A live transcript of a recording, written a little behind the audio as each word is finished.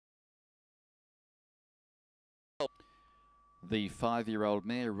The 5-year-old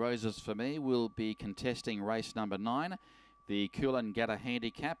mare Roses For Me will be contesting race number 9. The Coolangatta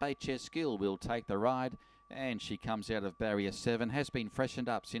Handicap. HS Skill will take the ride, and she comes out of barrier 7. Has been freshened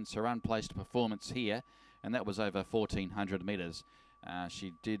up since her unplaced performance here, and that was over 1,400 metres.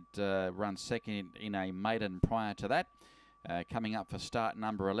 She did run second in a maiden prior to that. Coming up for start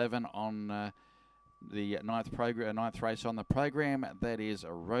number 11 on the ninth race on the program. That is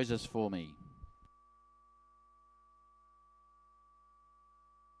Roses For Me.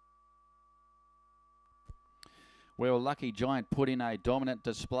 Well, Lucky Giant put in a dominant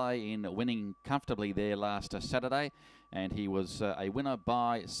display in winning comfortably there last Saturday, and he was a winner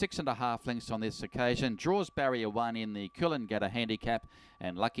by 6.5 lengths on this occasion. Draws barrier 1 in the Coolangatta Handicap,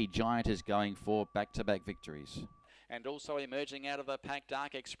 and Lucky Giant is going for back-to-back victories. And also emerging out of the pack,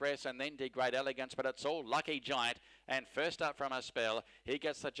 Dark Express, and then Great Elegance, but it's all Lucky Giant. And first up from a spell, he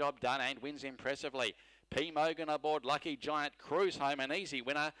gets the job done and wins impressively. P. Mogan aboard Lucky Giant, Cruise Home, an easy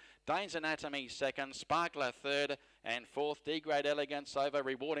winner. Dane's Anatomy second, Sparkler third, and fourth, Great Elegance over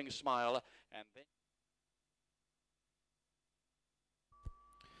Rewarding Smile. And then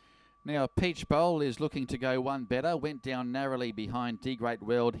now, Peach Bowl is looking to go one better. Went down narrowly behind Great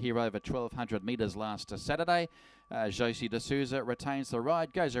World here over 1,200 metres last Saturday. Josie D'Souza retains the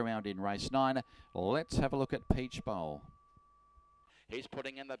ride, goes around in race 9. Let's have a look at Peach Bowl. He's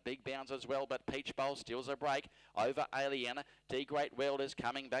putting in the big bounds as well, but Peach Bowl steals a break over Alien. Great World is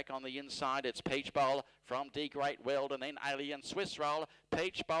coming back on the inside. It's Peach Bowl from Great World, and then Alien Swiss Roll.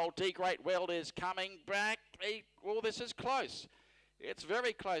 Peach Bowl, Great World is coming back. Oh, this is close. It's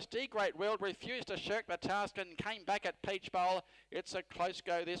very close. Great World refused to shirk the task and came back at Peach Bowl. It's a close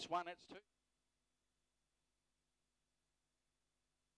go, this one. It's 2.